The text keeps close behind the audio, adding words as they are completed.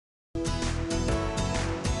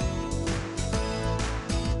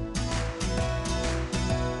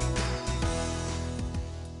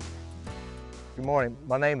Good morning.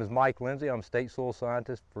 My name is Mike Lindsey. I'm state soil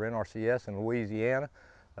scientist for NRCS in Louisiana.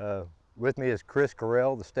 With me is Chris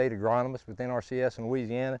Coreil, the state agronomist with NRCS in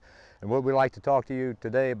Louisiana. And what we'd like to talk to you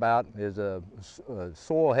today about is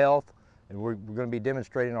soil health. And we're going to be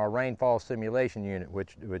demonstrating our rainfall simulation unit,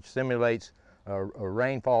 which simulates a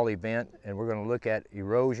rainfall event. And we're going to look at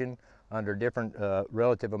erosion under different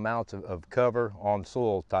relative amounts of cover on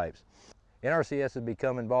soil types. NRCS has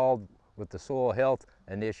become involved with the soil health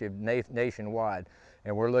initiative nationwide,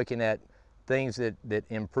 and we're looking at things that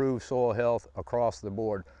improve soil health across the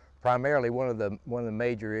board. Primarily, one of the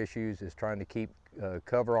major issues is trying to keep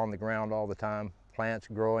cover on the ground all the time, plants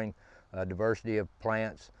growing, diversity of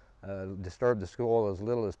plants, disturb the soil as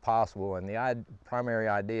little as possible, and the primary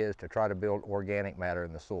idea is to try to build organic matter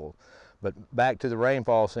in the soil. But back to the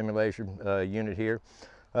rainfall simulation unit here.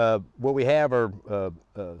 What we have are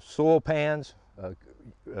soil pans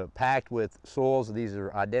packed with soils. These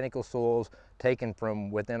are identical soils taken from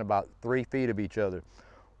within about 3 feet of each other.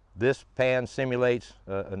 This pan simulates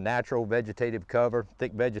a natural vegetative cover,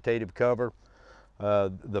 thick vegetative cover.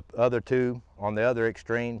 The other two on the other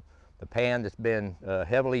extreme, the pan that's been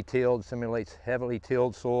heavily tilled simulates heavily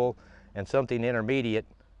tilled soil, and something intermediate,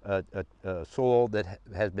 soil that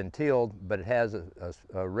has been tilled but it has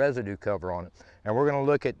a residue cover on it. And we're going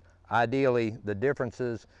to look at ideally the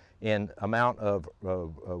differences in amount of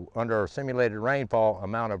under our simulated rainfall,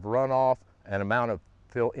 amount of runoff and amount of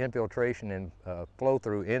infiltration and flow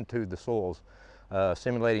through into the soils,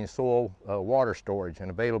 simulating soil water storage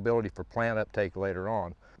and availability for plant uptake later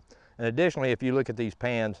on. And additionally, if you look at these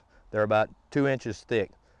pans, they're about 2 inches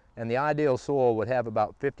thick, and the ideal soil would have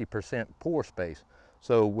about 50% pore space.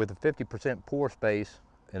 So with a 50% pore space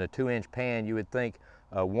in a 2-inch pan, you would think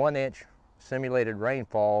a 1-inch simulated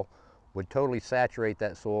rainfall would totally saturate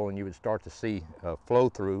that soil, and you would start to see flow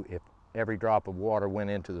through if every drop of water went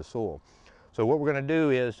into the soil. So what we're going to do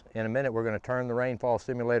is, in a minute, we're going to turn the rainfall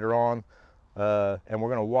simulator on, and we're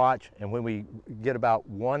going to watch, and when we get about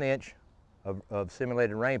 1 inch of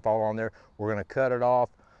simulated rainfall on there, we're going to cut it off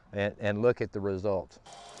and look at the results.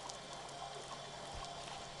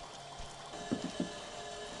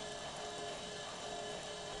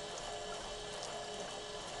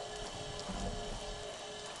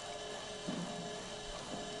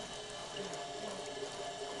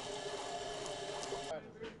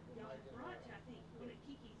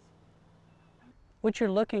 What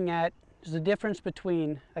you're looking at is the difference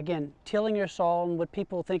between, again, tilling your soil and what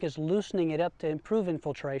people think is loosening it up to improve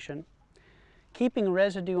infiltration, keeping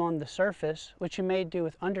residue on the surface, which you may do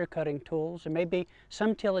with undercutting tools. There may be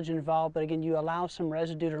some tillage involved, but again, you allow some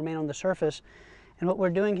residue to remain on the surface. And what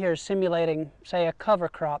we're doing here is simulating, say, a cover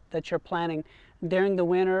crop that you're planting during the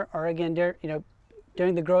winter, or again,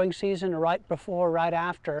 during the growing season, or right before, right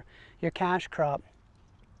after your cash crop.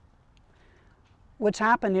 What's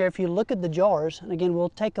happened here, if you look at the jars, and again, we'll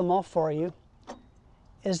take them off for you,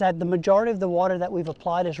 is that the majority of the water that we've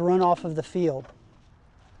applied is run off of the field.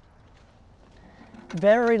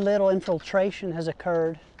 Very little infiltration has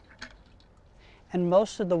occurred, and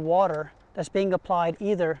most of the water that's being applied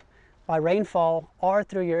either by rainfall or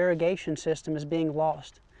through your irrigation system is being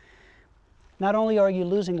lost. Not only are you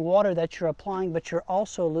losing water that you're applying, but you're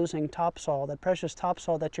also losing topsoil. That precious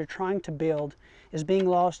topsoil that you're trying to build is being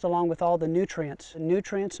lost along with all the nutrients.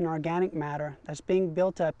 Nutrients and organic matter that's being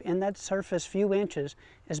built up in that surface few inches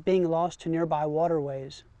is being lost to nearby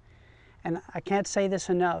waterways. And I can't say this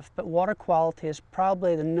enough, but water quality is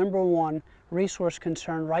probably the #1 resource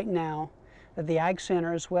concern right now that the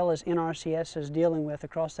AgCenter as well as NRCS is dealing with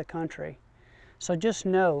across the country. So just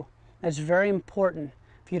know it's very important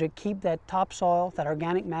for you to keep that topsoil, that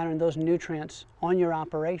organic matter, and those nutrients on your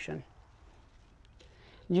operation.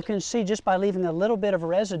 You can see just by leaving a little bit of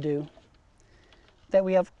residue that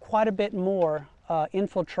we have quite a bit more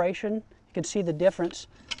infiltration. You can see the difference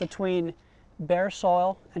between bare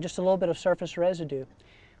soil and just a little bit of surface residue.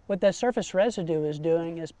 What that surface residue is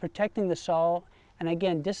doing is protecting the soil and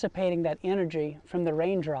again dissipating that energy from the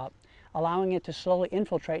raindrop, allowing it to slowly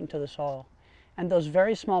infiltrate into the soil. And those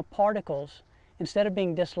very small particles, instead of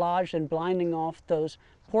being dislodged and blinding off those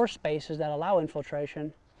pore spaces that allow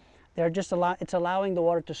infiltration, it's allowing the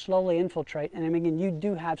water to slowly infiltrate. And again, you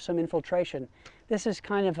do have some infiltration. This is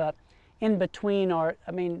kind of a in between, or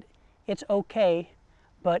I mean, it's okay,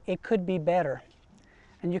 but it could be better.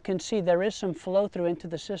 And you can see there is some flow through into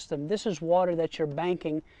the system. This is water that you're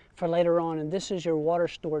banking for later on, and this is your water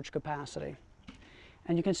storage capacity.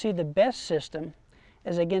 And you can see the best system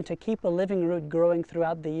is again to keep a living root growing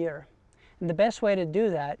throughout the year. And the best way to do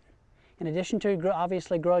that, in addition to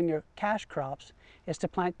obviously growing your cash crops, is to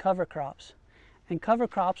plant cover crops. And cover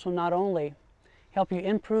crops will not only help you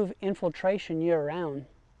improve infiltration year-round,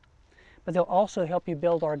 but they'll also help you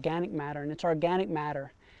build organic matter, and it's organic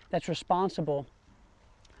matter that's responsible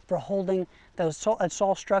for holding that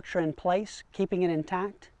soil structure in place, keeping it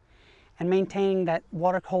intact, and maintaining that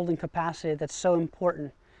water holding capacity that's so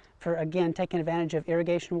important for, again, taking advantage of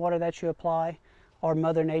irrigation water that you apply or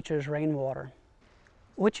Mother Nature's rainwater.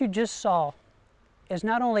 What you just saw is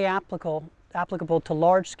not only applicable to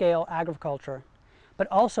large-scale agriculture, but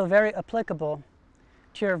also very applicable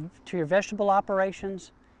to your vegetable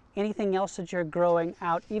operations, anything else that you're growing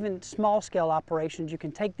out, even small-scale operations. You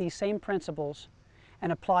can take these same principles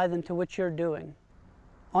and apply them to what you're doing.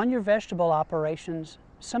 On your vegetable operations,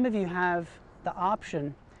 some of you have the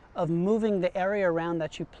option of moving the area around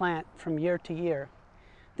that you plant from year to year.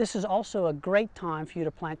 This is also a great time for you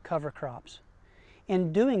to plant cover crops.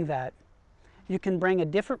 In doing that, you can bring a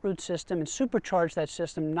different root system and supercharge that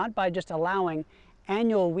system, not by just allowing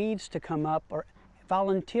annual weeds to come up or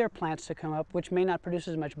volunteer plants to come up, which may not produce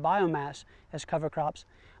as much biomass as cover crops,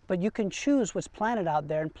 but you can choose what's planted out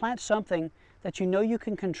there and plant something that you know you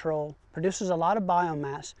can control, produces a lot of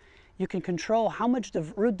biomass. You can control how much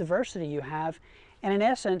root diversity you have, and in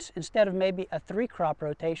essence, instead of maybe a 3-crop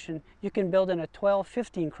rotation, you can build in a 12,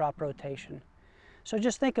 15-crop rotation. So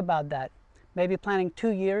just think about that. Maybe planting 2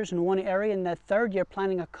 years in one area, and the third year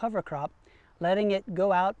planting a cover crop, letting it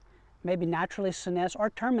go out, maybe naturally senesce,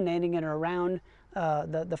 or terminating it around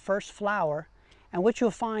the first flower. And what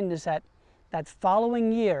you'll find is that that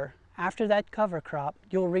following year, after that cover crop,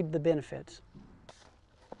 you'll reap the benefits.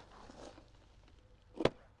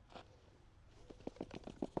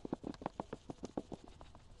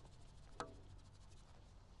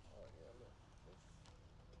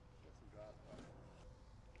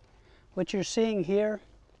 What you're seeing here,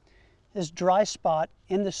 this dry spot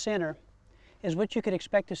in the center, is what you could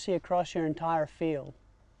expect to see across your entire field.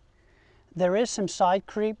 There is some side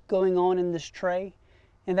creep going on in this tray,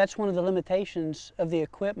 and that's one of the limitations of the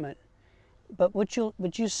equipment. But what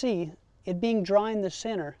you see, it being dry in the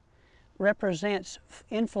center, represents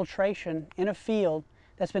infiltration in a field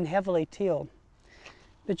that's been heavily tilled.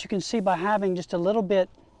 But you can see by having just a little bit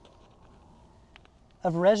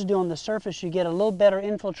of residue on the surface, you get a little better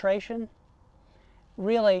infiltration,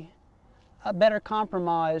 really a better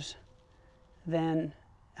compromise than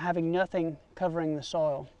having nothing covering the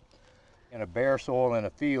soil. In a bare soil in a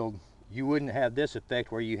field, you wouldn't have this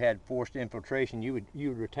effect where you had forced infiltration. You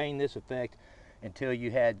would retain this effect until you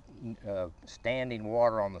had standing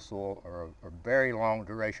water on the soil or very long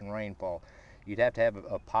duration rainfall. You'd have to have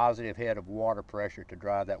a positive head of water pressure to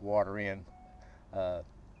drive that water in,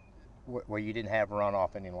 where you didn't have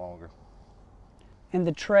runoff any longer. In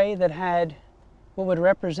the tray that had what would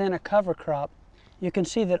represent a cover crop, you can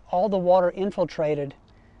see that all the water infiltrated,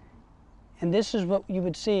 and this is what you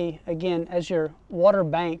would see again as your water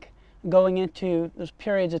bank going into those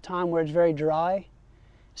periods of time where it's very dry.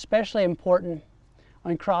 Especially important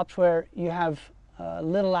on crops where you have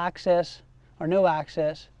little access or no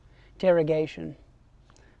access to irrigation.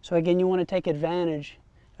 So again, you want to take advantage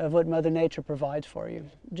of what Mother Nature provides for you.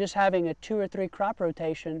 Just having a 2 or 3 crop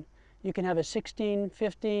rotation, you can have a 16,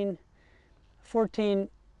 15, 14,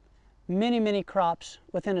 many crops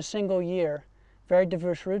within a single year. Very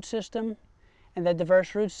diverse root system, and that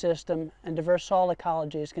diverse root system and diverse soil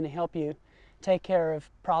ecology is going to help you take care of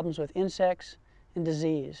problems with insects and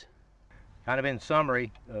disease. Kind of in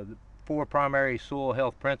summary, the 4 primary soil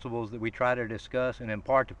health principles that we try to discuss and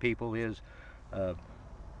impart to people is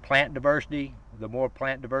plant diversity. The more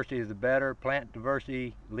plant diversity, the better. Plant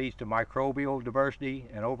diversity leads to microbial diversity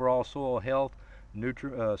and overall soil health,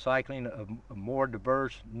 cycling of more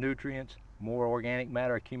diverse nutrients, more organic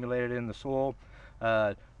matter accumulated in the soil.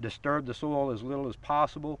 Disturb the soil as little as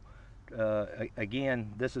possible.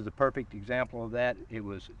 Again, this is a perfect example of that. It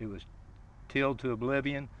was tilled to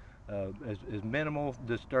oblivion. As minimal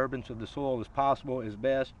disturbance of the soil as possible is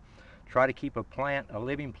best. Try to keep a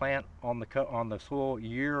living plant on the soil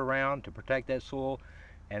year-round to protect that soil.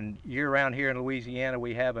 And year-round here in Louisiana,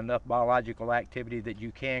 we have enough biological activity that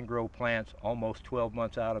you can grow plants almost 12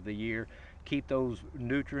 months out of the year. Keep those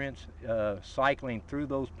nutrients cycling through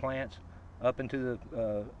those plants up into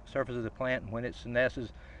the surface of the plant, and when it senesces,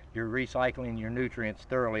 you're recycling your nutrients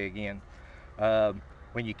thoroughly again.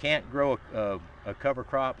 When you can't grow a cover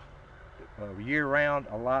crop year-round,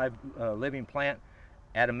 a live living plant,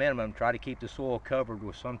 at a minimum, try to keep the soil covered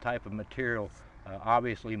with some type of material,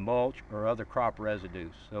 obviously mulch or other crop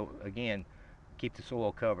residues. So again, keep the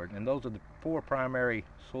soil covered. And those are the 4 primary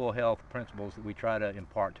soil health principles that we try to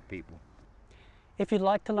impart to people. If you'd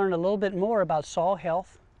like to learn a little bit more about soil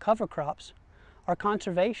health, cover crops, or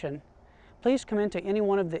conservation, please come into any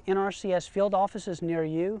one of the NRCS field offices near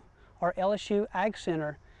you or LSU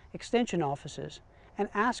AgCenter extension offices and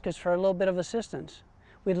ask us for a little bit of assistance.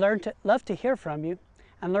 We'd love to hear from you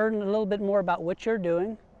and learn a little bit more about what you're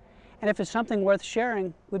doing. And if it's something worth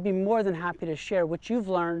sharing, we'd be more than happy to share what you've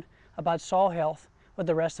learned about soil health with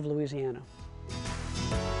the rest of Louisiana.